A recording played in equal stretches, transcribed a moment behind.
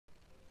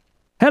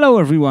Hello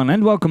everyone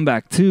and welcome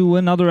back to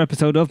another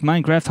episode of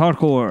Minecraft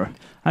Hardcore.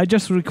 I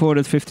just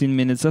recorded 15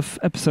 minutes of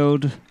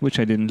episode, which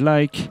I didn't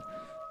like,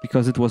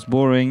 because it was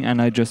boring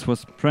and I just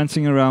was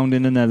prancing around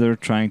in the nether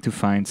trying to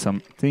find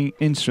something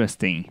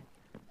interesting.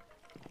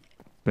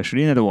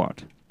 Especially nether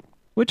wart,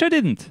 which I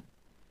didn't.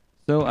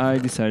 So I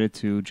decided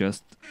to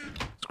just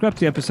scrap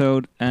the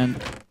episode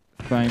and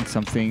find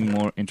something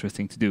more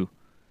interesting to do.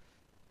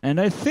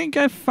 And I think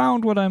I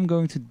found what I'm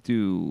going to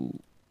do.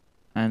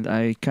 And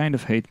I kind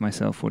of hate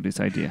myself for this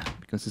idea,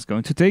 because it's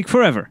going to take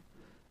forever.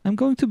 I'm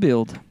going to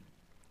build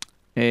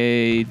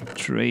a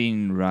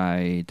train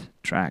ride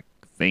track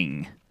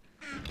thing.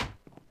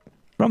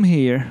 From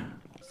here,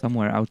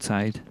 somewhere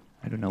outside.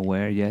 I don't know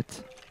where yet.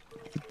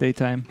 Is it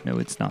daytime? No,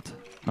 it's not.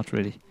 Not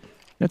really.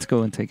 Let's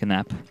go and take a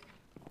nap.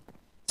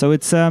 So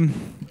it's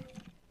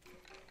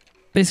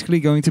basically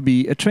going to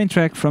be a train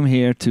track from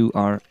here to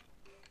our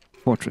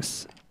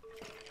fortress.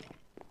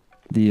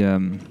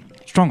 The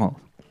stronghold.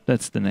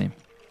 That's the name.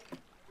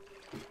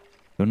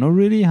 Don't know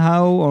really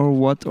how or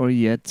what or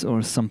yet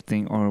or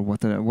something or what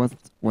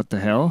the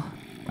hell.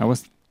 I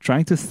was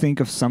trying to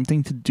think of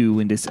something to do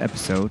in this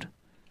episode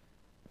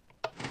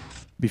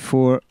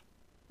before.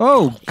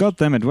 Oh, god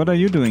damn it! What are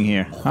you doing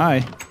here?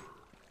 Hi.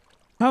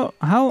 How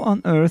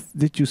on earth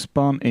did you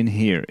spawn in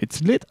here?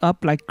 It's lit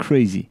up like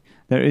crazy.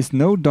 There is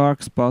no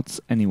dark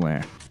spots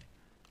anywhere.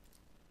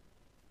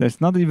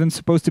 There's not even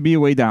supposed to be a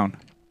way down.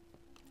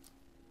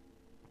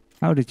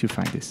 How did you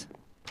find this?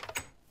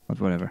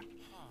 But whatever.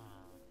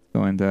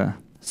 Go and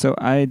so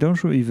I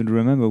don't even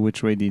remember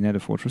which way the nether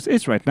fortress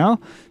is right now,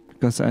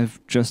 because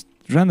I've just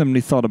randomly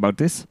thought about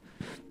this.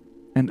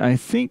 And I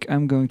think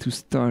I'm going to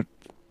start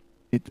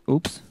it.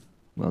 Oops.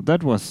 Well,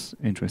 that was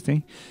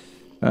interesting.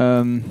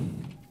 Where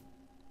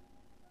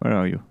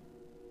are you?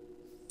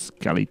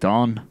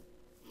 Skeleton.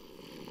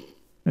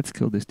 Let's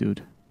kill this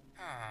dude.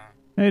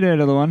 Hey there,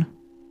 little one.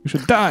 You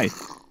should die.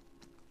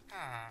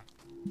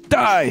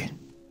 Die!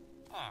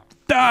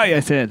 Die, I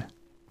said.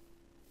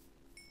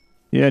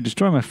 Yeah,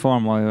 destroy my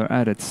farm while you're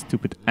at it,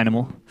 stupid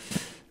animal.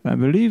 I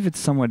believe it's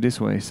somewhere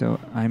this way, so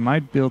I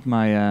might build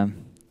my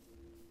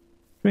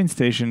train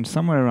station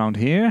somewhere around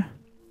here.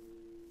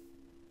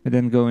 And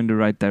then go in the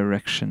right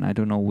direction. I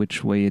don't know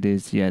which way it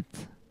is yet.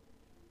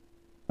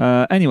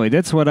 Anyway,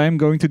 that's what I'm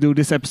going to do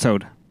this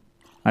episode.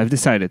 I've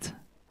decided.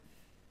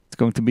 It's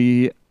going to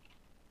be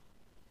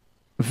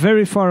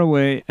very far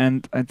away,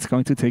 and it's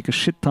going to take a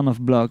shit ton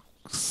of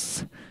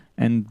blocks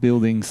and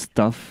building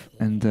stuff,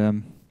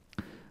 and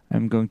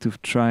I'm going to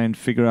try and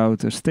figure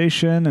out a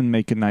station and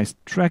make a nice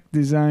track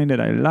design that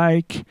I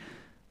like,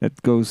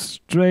 that goes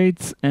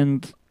straight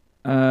and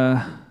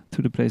to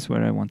the place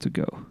where I want to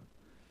go.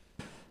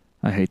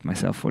 I hate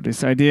myself for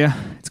this idea.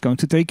 It's going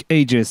to take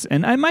ages,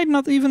 and I might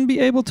not even be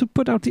able to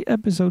put out the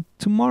episode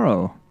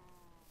tomorrow.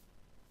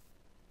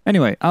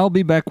 Anyway, I'll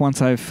be back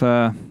once I've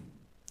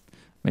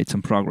made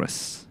some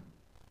progress.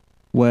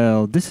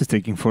 Well, this is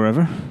taking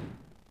forever.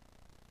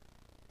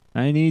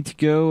 I need to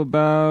go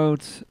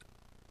about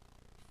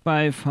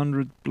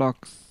 500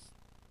 blocks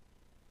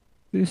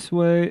this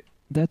way,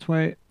 that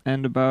way,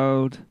 and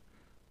about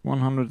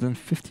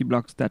 150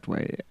 blocks that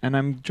way. And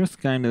I'm just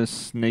kind of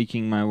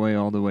snaking my way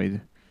all the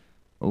way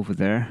over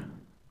there,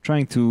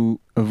 trying to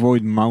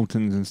avoid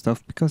mountains and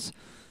stuff, because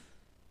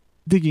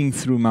digging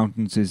through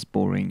mountains is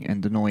boring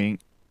and annoying.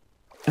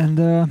 And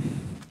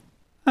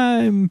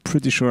I'm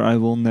pretty sure I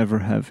will never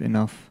have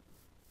enough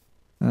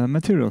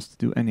materials to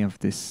do any of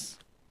this,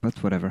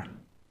 but whatever.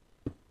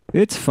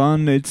 It's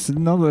fun, it's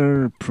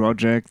another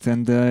project,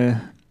 and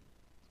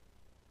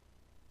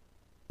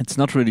it's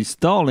not really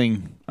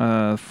stalling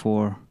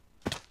from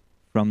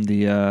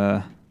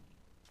the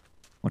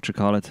what you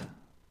call it?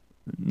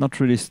 Not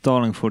really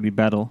stalling for the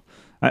battle.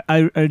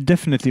 I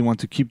definitely want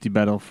to keep the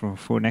battle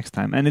for next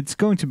time, and it's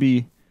going to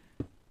be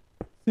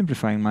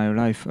simplifying my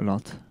life a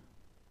lot.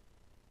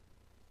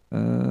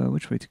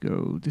 Which way to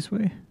go? This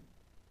way?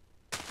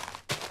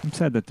 I'm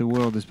sad that the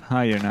world is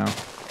higher now.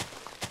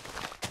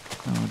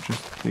 I'll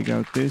just dig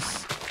out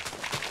this.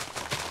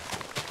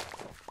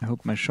 I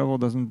hope my shovel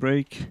doesn't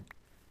break.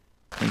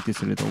 Make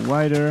this a little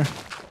wider,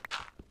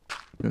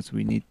 because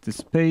we need the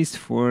space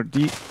for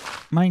the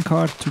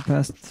minecart to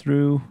pass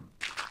through.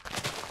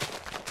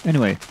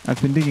 Anyway, I've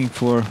been digging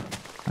for,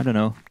 I don't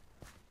know,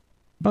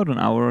 about an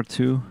hour or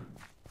two.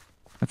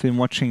 I've been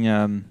watching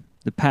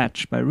The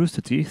Patch by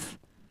Rooster Teeth,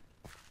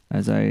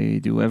 as I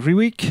do every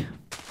week.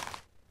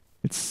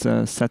 It's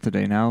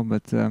Saturday now,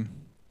 but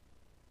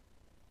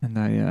and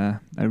I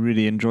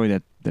really enjoy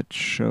that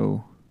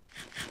show.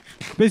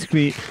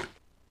 Basically,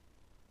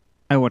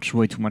 I watch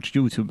way too much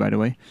YouTube, by the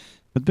way.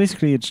 But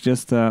basically, it's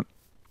just a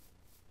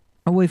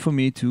way for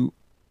me to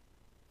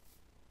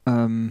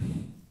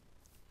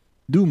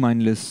do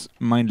mindless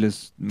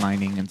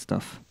mining and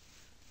stuff.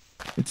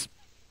 It's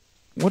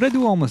what I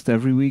do almost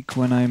every week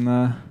when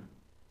I'm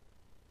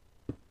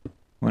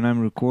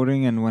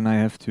recording and when I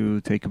have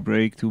to take a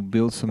break to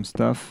build some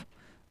stuff.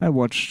 I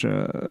watch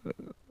a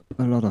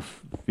lot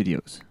of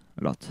videos.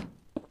 A lot.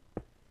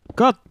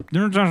 God!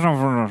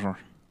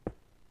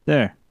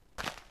 There.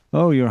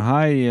 Oh, your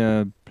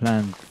high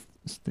plant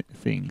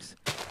things.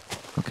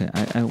 Okay,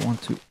 I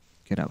want to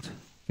get out.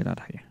 Get out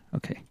of here.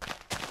 Okay.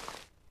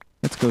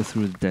 Let's go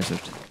through the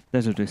desert.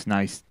 Desert is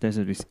nice.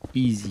 Desert is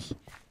easy.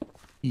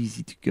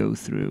 Easy to go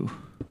through.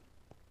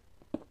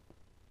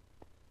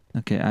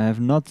 Okay, I have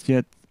not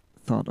yet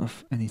thought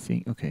of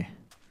anything. Okay.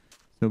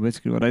 So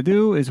basically what I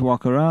do is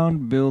walk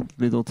around, build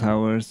little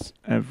towers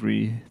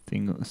every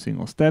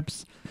single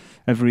steps.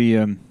 Every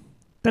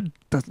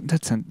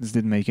that sentence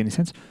didn't make any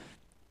sense.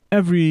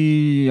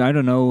 Every, I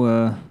don't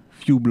know,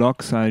 few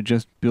blocks I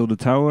just build a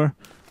tower.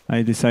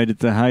 I decided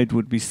the height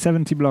would be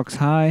 70 blocks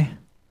high.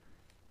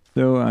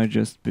 So I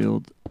just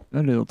build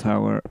a little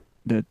tower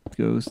that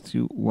goes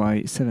to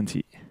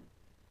Y70.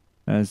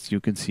 As you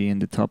can see in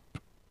the top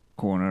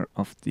corner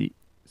of the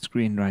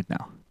screen right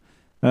now.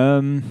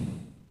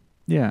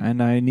 Yeah,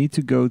 and I need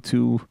to go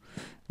to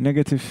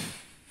negative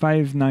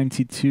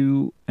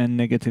 592 and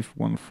negative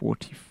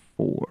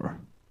 144.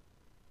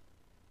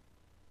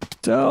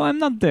 So I'm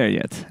not there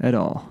yet at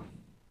all.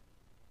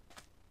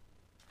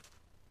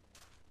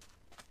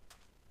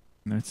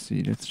 Let's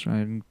see, let's try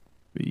and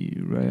be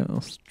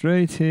real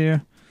straight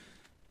here.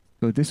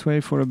 Go this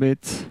way for a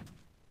bit.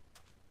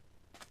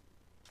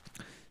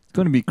 It's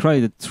gonna be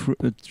quite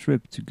a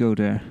trip to go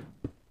there.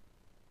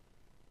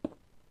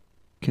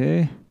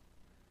 Okay.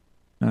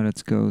 Now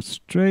let's go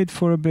straight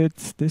for a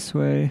bit this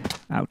way.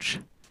 Ouch.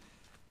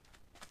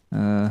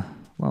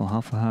 Well,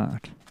 half a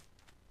heart.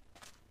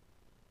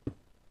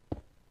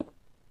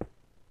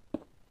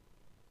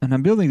 And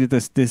I'm building it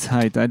at this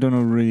height. I don't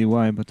know really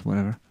why, but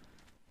whatever.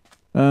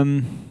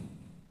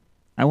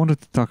 I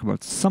wanted to talk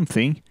about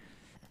something.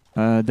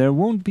 There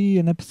won't be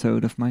an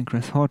episode of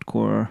Minecraft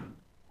Hardcore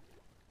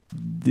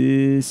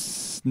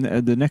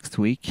the next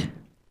week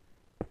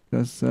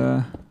because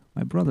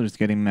my brother is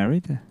getting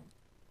married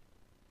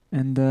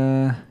and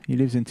he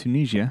lives in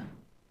Tunisia.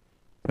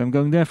 So I'm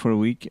going there for a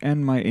week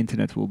and my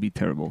internet will be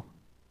terrible.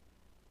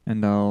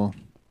 And I'll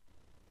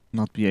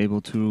not be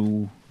able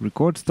to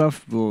record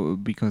stuff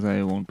because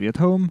I won't be at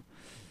home.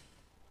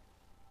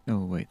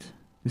 Oh wait,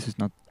 this is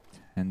not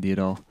handy at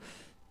all.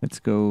 Let's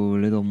go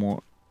a little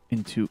more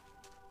into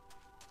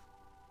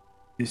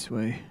this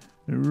way.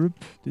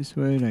 This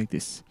way, like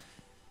this.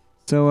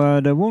 So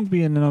there won't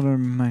be another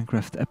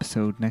Minecraft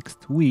episode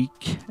next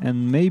week,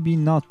 and maybe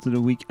not the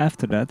week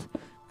after that,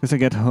 because I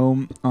get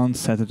home on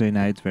Saturday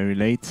night very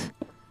late,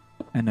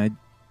 and I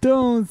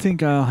don't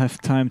think I'll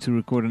have time to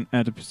record an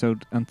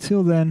episode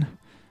until then.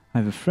 I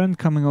have a friend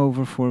coming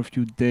over for a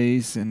few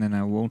days, and then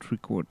I won't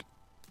record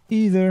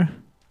either.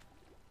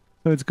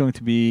 So it's going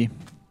to be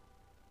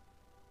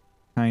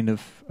kind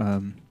of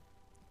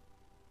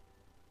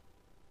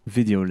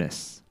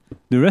video-less.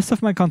 The rest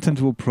of my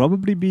content will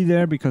probably be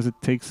there because it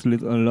takes a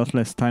lot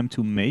less time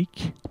to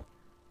make.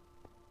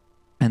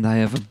 And I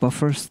have a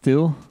buffer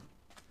still.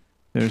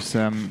 There's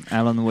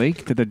Alan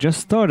Wake that I just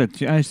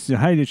started. I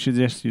highly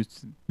suggest you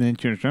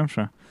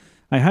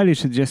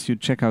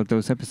check out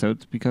those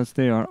episodes because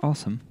they are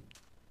awesome.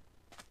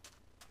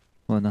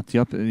 Well, not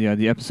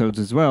the episodes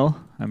as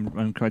well.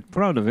 I'm quite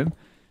proud of him,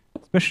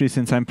 especially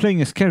since I'm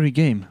playing a scary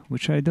game,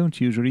 which I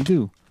don't usually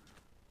do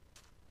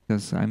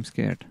because I'm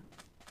scared.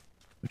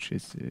 Which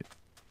is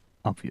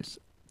obvious.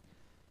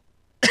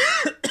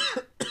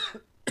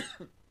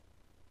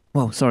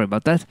 Well, sorry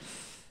about that.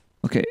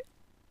 Okay,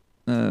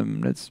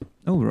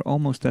 we're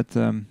almost at.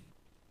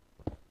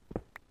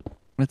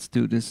 Let's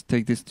do this.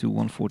 Take this to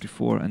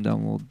 144, and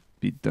then we'll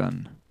be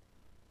done.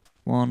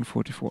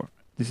 144.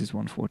 This is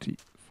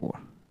 144.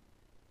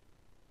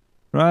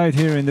 Right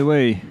here in the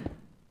way.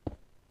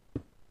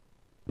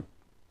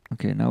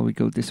 Okay, now we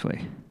go this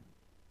way.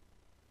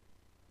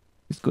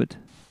 It's good.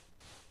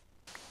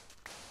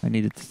 I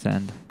needed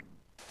sand.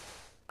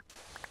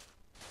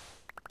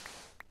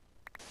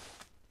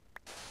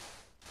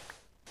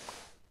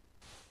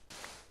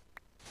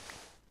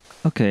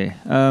 Okay,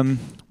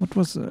 what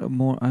was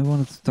more? I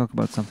wanted to talk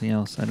about something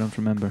else. I don't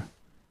remember.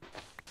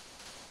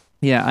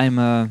 Yeah,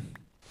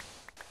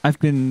 I've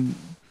been.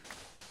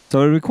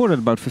 So I recorded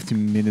about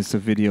 15 minutes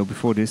of video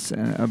before this.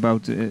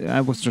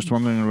 I was just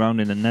wandering around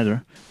in the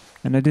Nether,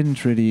 and I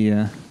didn't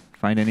really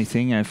find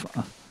anything.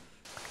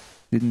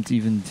 Didn't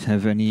even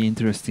have any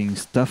interesting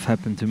stuff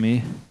happen to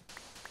me.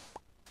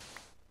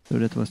 So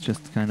that was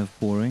just kind of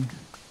boring.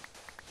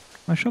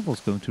 My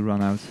shovel's going to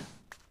run out.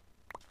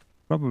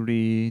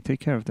 Probably take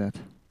care of that.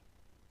 At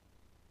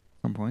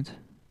some point.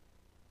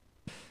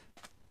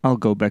 I'll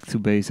go back to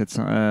base at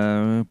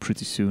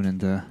pretty soon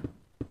and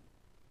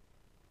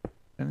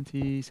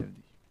 70.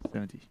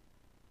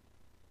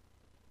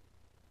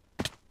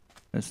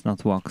 Let's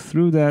not walk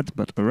through that,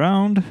 but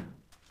around.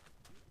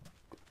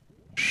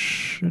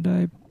 Should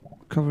I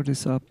cover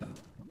this up?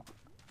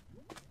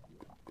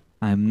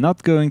 I'm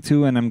not going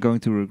to, and I'm going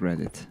to regret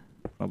it.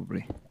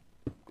 Probably.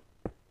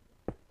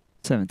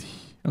 70.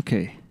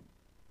 Okay.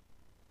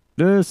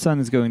 The sun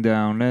is going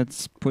down.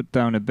 Let's put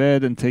down a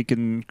bed and take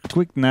a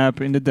quick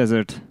nap in the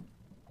desert.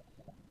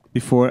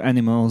 Before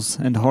animals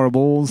and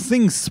horrible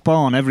things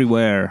spawn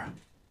everywhere.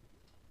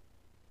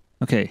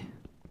 Okay.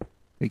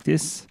 Take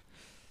this.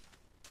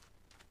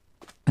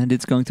 And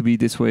it's going to be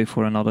this way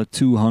for another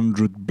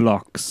 200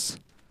 blocks.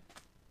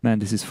 Man,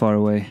 this is far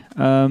away.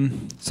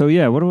 So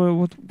yeah, what?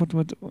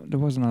 There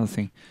was another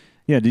thing.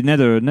 Yeah, the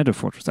Nether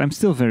fortress. I'm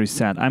still very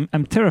sad.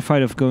 I'm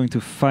terrified of going to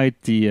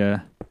fight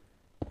the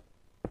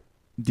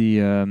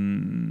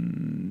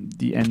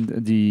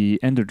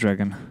Ender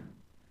Dragon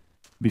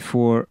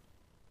before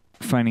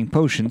finding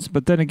potions.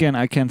 But then again,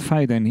 I can't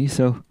fight any,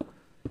 so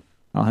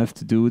I'll have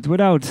to do it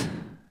without.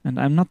 And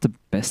I'm not the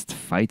best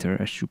fighter,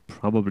 as you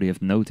probably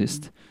have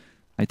noticed.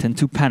 I tend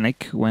to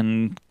panic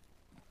when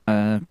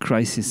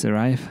crises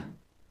arrive.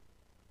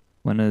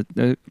 When a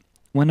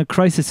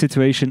crisis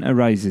situation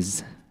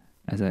arises,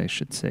 as I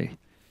should say.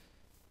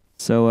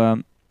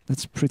 So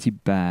that's pretty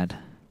bad.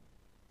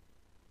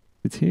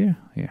 It's here,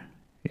 here,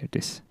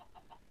 this,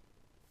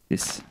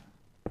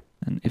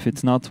 and if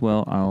it's not,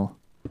 well, I'll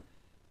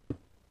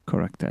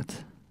correct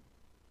that.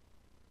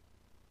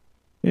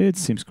 It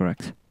seems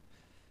correct.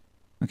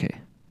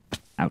 Okay.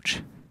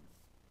 Ouch.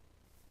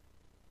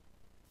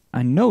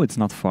 I know it's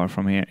not far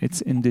from here.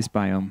 It's in this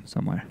biome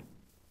somewhere.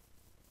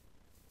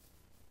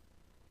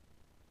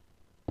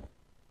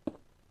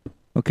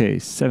 Okay,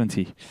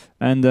 70.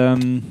 And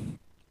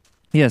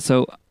yeah,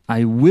 so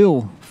I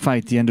will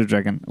fight the Ender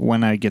Dragon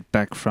when I get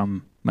back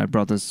from my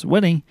brother's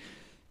wedding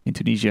in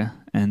Tunisia.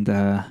 And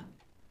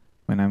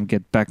when I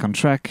get back on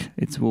track,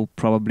 it will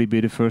probably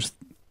be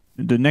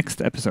the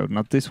next episode.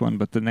 Not this one,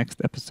 but the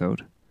next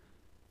episode.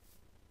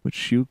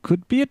 Which you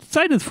could be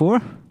excited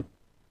for.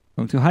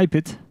 Going to hype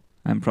it.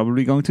 I'm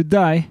probably going to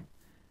die.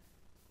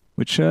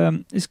 Which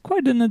is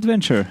quite an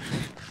adventure.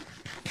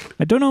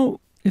 I don't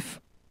know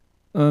if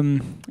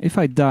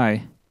I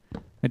die,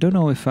 I don't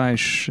know if I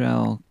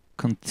shall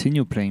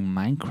continue playing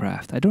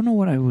Minecraft. I don't know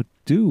what I would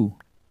do,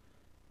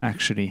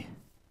 actually.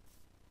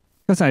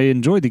 Because I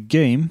enjoy the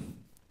game.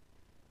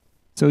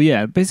 So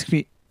yeah,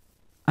 basically,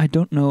 I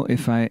don't know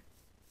if I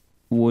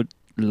would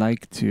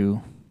like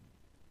to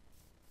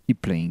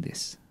keep playing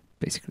this,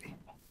 basically.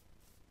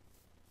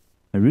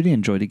 I really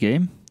enjoy the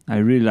game. I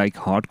really like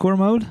hardcore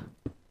mode.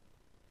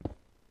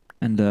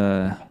 And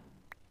the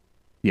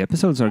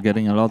episodes are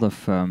getting a lot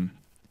of...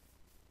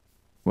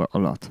 well, a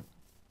lot.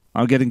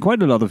 Are getting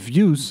quite a lot of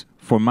views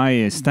for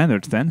my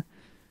standards then,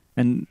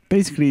 and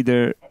basically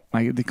they're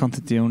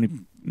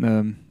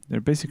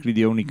basically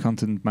the only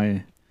content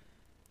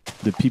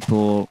the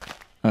people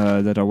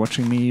that are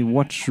watching me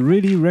watch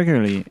really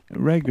regularly.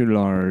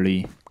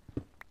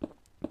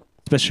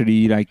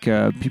 Especially like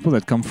people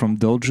that come from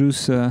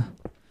Doljuice's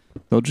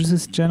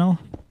channel.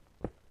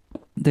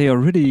 They are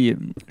really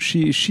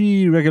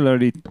she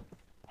regularly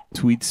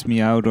tweets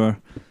me out or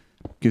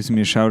gives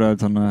me a shout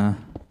out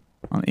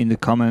in the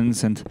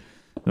comments and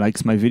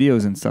likes my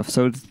videos and stuff.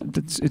 So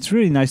it's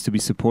really nice to be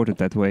supported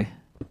that way.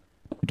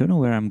 I don't know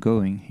where I'm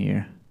going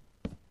here.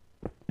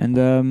 And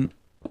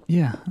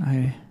yeah,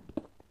 I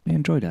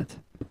enjoy that.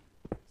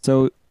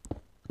 So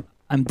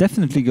I'm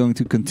definitely going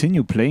to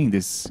continue playing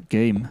this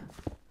game.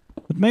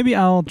 But maybe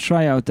I'll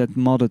try out that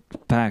modded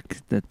pack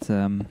that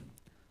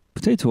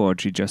Potato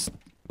Orgy just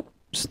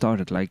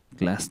started like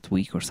last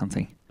week or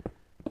something.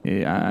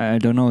 I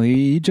don't know,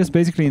 he just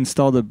basically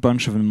installed a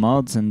bunch of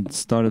mods and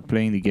started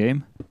playing the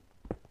game.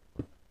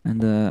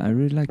 And I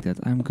really like that.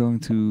 I'm going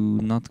to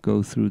not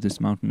go through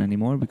this mountain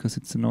anymore because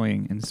it's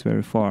annoying and it's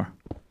very far.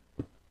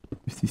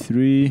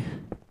 53.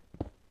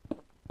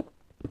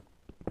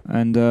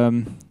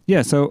 And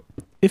yeah, so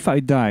if I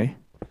die,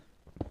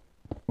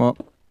 well,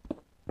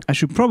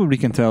 as you probably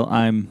can tell,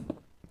 I'm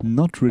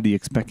not really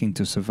expecting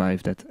to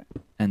survive that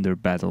Ender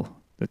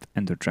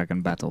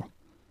Dragon battle.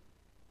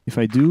 If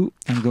I do,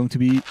 I'm going to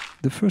be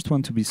the first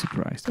one to be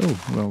surprised.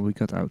 Oh, well, we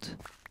got out.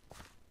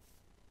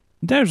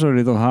 There's our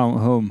little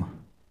home.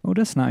 Oh,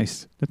 that's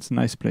nice. That's a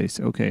nice place.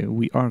 Okay,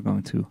 we are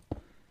going to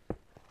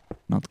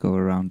not go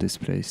around this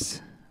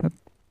place. Up.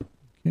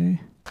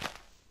 Okay.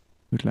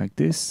 Do it like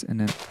this,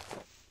 and then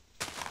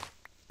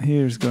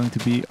here's going to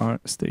be our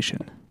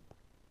station.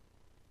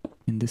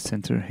 In the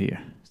center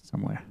here,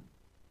 somewhere.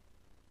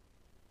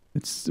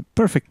 It's the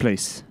perfect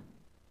place.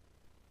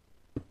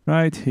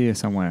 Right here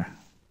somewhere.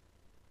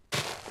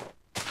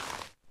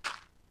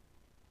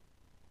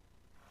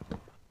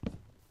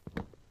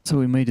 So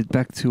we made it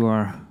back to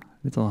our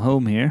little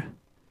home here.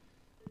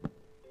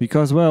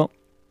 Because, well,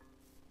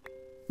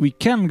 we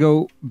can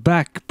go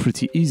back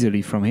pretty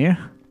easily from here.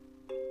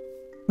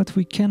 But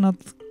we cannot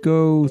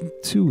go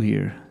to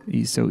here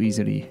so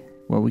easily.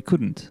 Well, we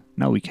couldn't.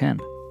 Now we can.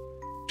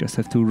 Just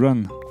have to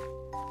run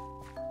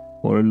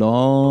for a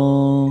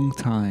long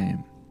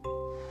time.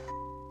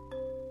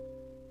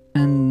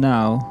 And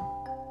now,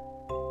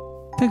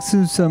 thanks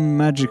to some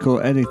magical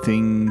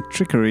editing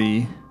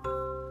trickery,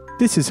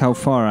 this is how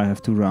far I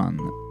have to run.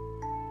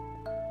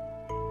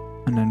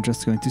 And I'm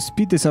just going to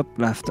speed this up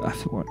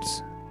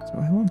afterwards, so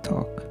I won't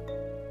talk.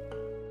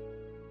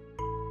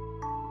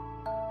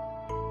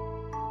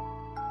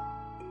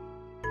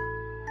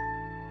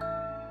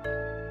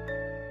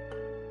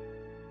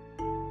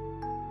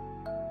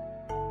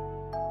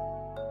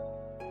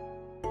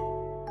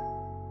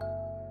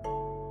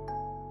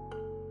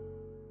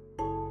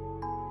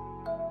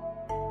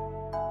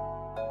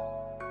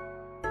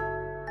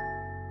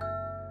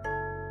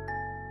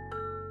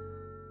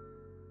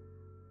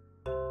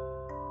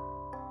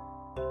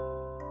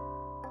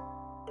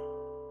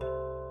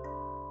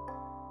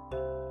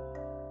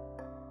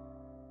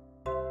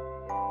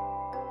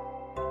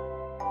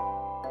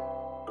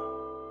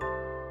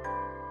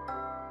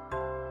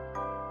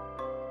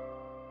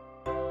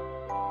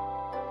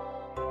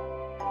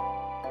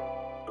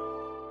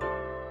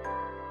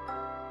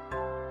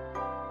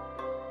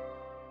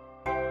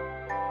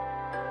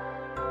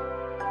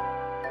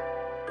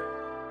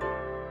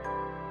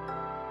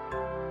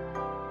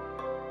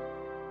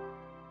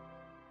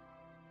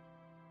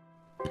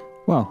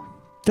 Wow,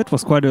 that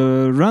was quite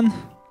a run.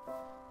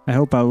 I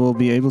hope I will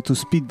be able to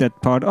speed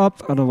that part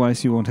up,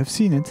 otherwise you won't have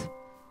seen it.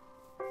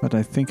 But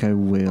I think I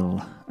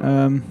will.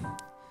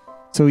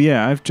 So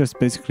yeah, I've just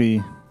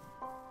basically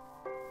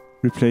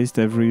replaced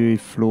every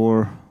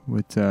floor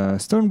with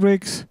stone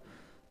bricks.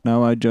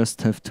 Now I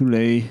just have to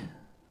lay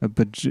a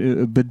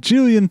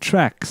bajillion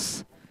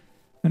tracks.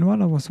 And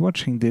while I was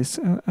watching this,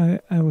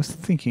 I was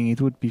thinking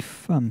it would be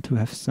fun to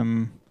have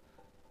some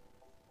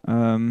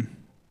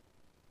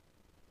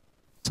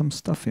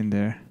stuff in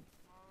there.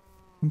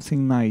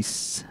 Something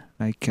nice,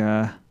 like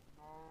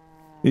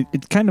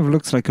it kind of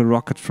looks like a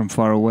rocket from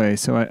far away.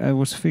 So I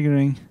was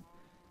figuring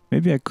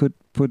maybe I could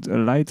put a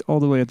light all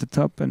the way at the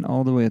top and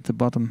all the way at the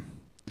bottom,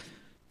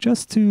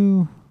 just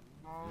to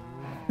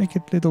make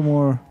it a little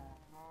more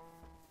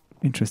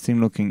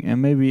interesting looking,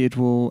 and maybe it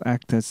will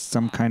act as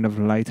some kind of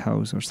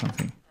lighthouse or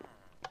something.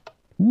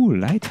 Ooh,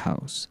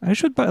 lighthouse. I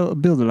should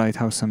build a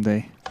lighthouse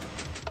someday.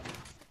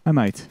 I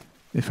might.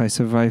 If I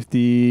survive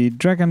the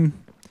dragon,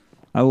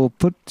 I will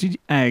put the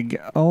egg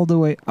all the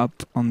way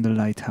up on the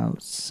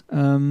lighthouse.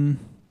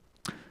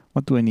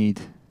 What do I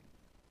need?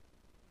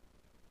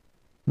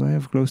 Do I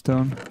have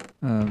glowstone?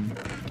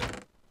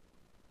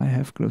 I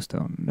have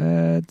glowstone.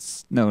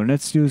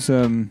 Let's use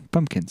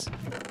pumpkins.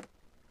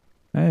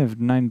 I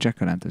have 9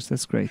 jack-o'-lanterns.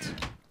 That's great.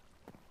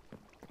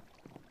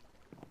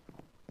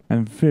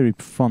 I'm very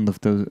fond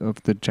of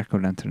the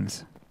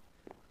jack-o'-lanterns,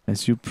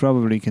 as you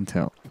probably can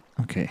tell.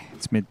 Okay,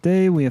 it's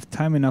midday. We have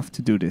time enough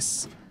to do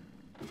this.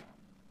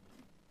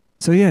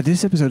 So yeah,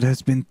 this episode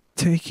has been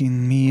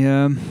taking me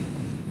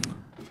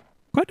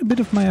quite a bit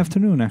of my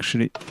afternoon,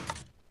 actually.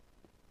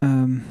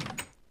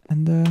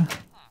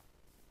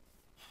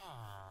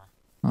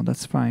 Well,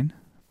 that's fine,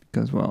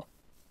 because, well,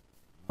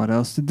 what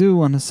else to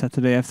do on a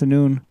Saturday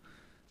afternoon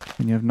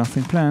when you have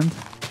nothing planned?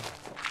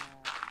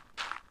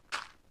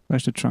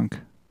 Where's the trunk?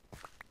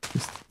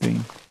 This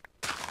thing.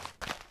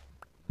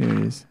 Here it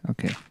is.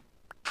 Okay.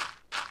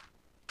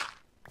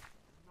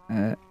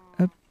 I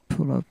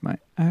pull out my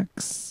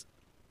axe.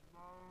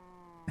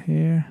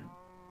 Here.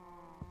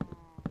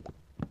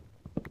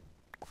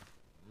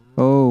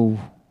 Oh,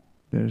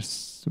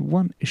 there's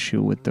one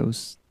issue with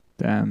those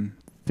damn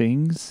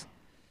things.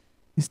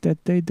 Is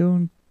that they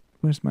don't...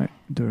 Where's my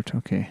dirt?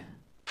 Okay.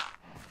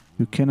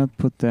 You cannot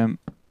put them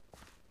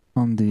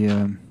on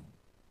the...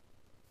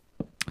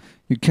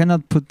 You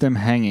cannot put them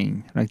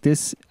hanging like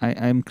this.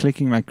 I'm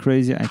clicking like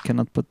crazy. I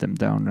cannot put them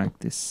down like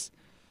this.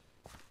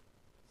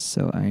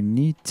 So I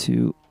need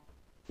to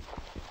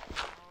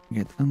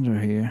get under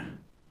here.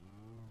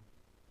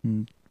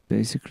 And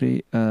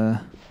basically, how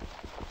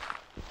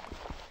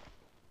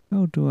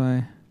do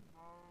I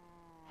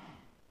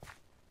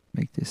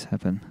make this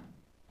happen?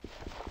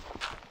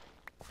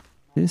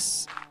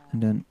 This,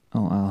 and then,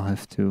 oh, I'll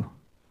have to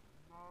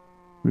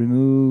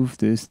remove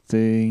this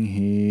thing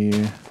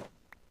here.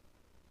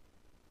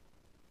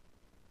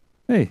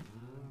 Hey,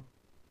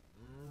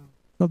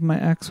 thought my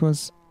axe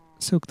was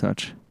silk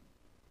touch.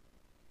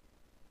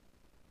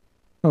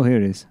 Oh, here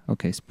it is.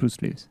 Okay,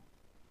 spruce leaves.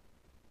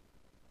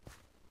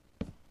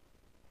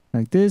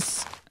 Like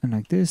this, and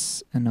like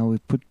this, and now we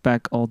put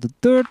back all the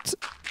dirt.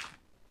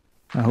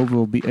 I hope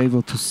we'll be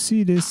able to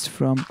see this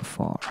from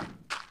afar.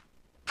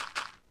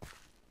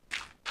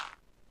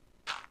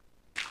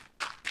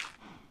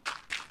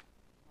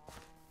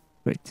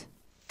 Great.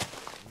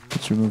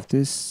 Let's remove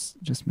this,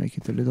 just make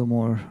it a little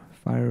more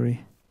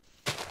fiery.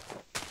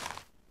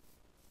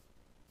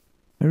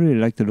 I really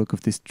like the look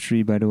of this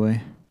tree, by the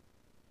way.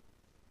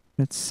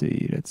 Let's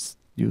see, let's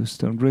use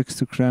stone bricks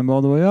to climb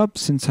all the way up,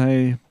 since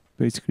I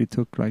basically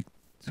took like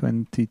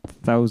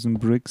 20,000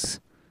 bricks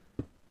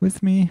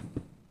with me.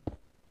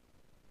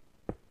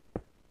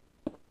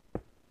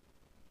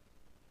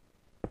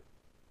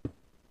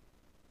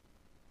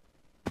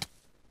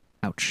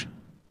 Ouch.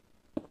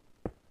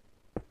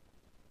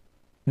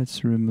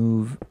 Let's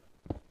remove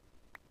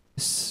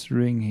this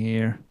ring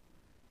here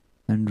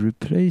and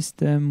replace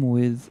them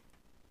with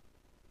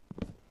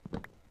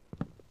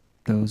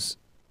those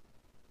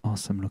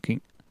awesome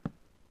looking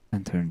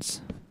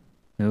lanterns.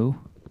 No,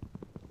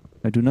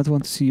 I do not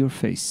want to see your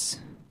face.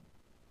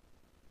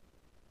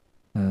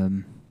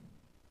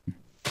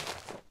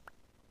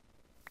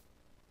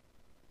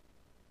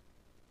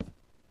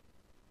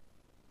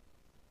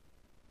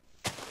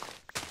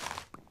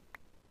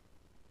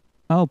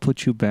 I'll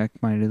put you back,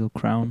 my little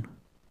crown.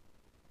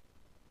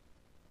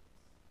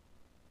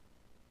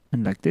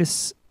 And like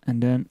this,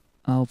 and then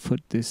I'll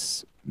put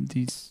these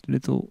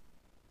little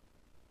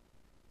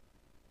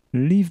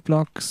leaf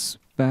blocks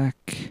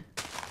back.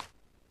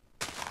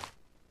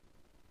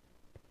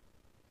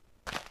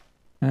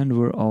 And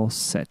we're all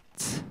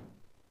set.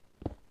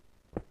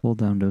 Pull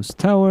down those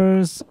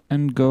towers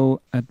and go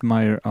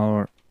admire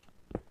our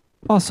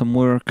awesome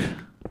work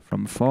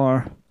from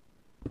afar.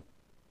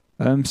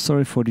 I'm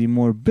sorry for the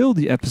more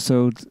buildy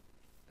episode,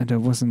 and there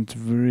wasn't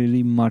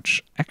really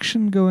much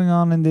action going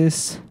on in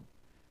this.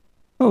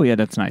 Oh yeah,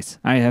 that's nice.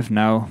 I have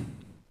now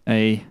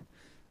a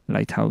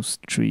lighthouse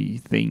tree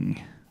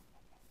thing,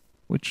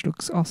 which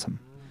looks awesome.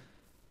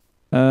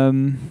 I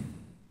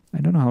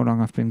don't know how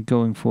long I've been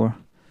going for.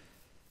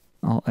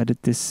 I'll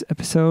edit this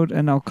episode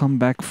and I'll come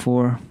back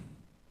for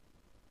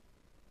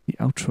the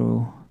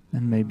outro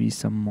and maybe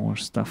some more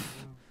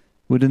stuff.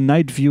 With a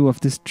night view of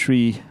this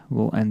tree,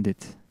 we'll end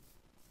it.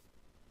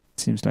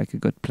 Seems like a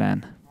good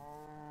plan.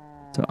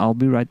 So I'll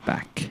be right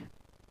back.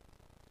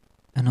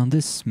 And on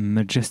this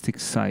majestic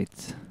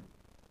site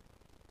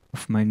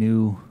of my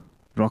new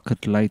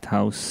rocket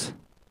lighthouse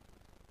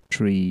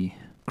tree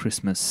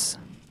Christmas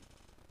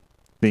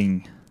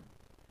thing,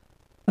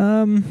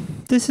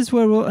 this is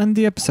where we'll end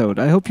the episode.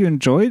 I hope you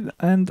enjoyed,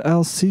 and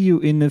I'll see you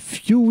in a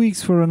few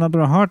weeks for another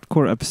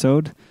hardcore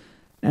episode.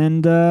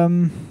 And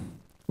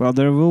well,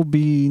 there will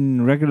be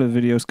regular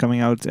videos coming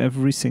out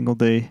every single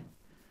day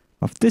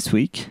of this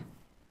week.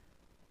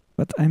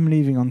 But I'm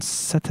leaving on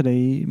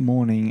Saturday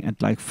morning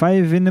at like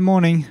 5 in the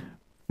morning.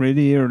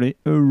 Really early.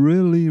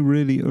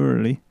 Really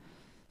early.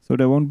 So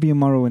there won't be a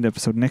Morrowind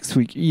episode next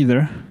week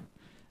either.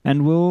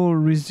 And we'll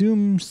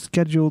resume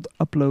scheduled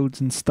uploads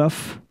and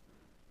stuff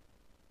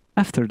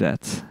after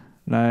that.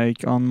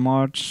 Like on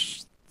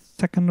March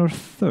 2nd or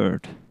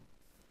 3rd.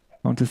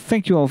 I want to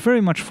thank you all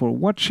very much for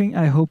watching.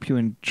 I hope you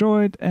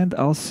enjoyed. And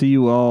I'll see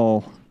you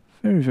all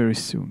very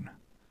soon.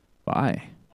 Bye.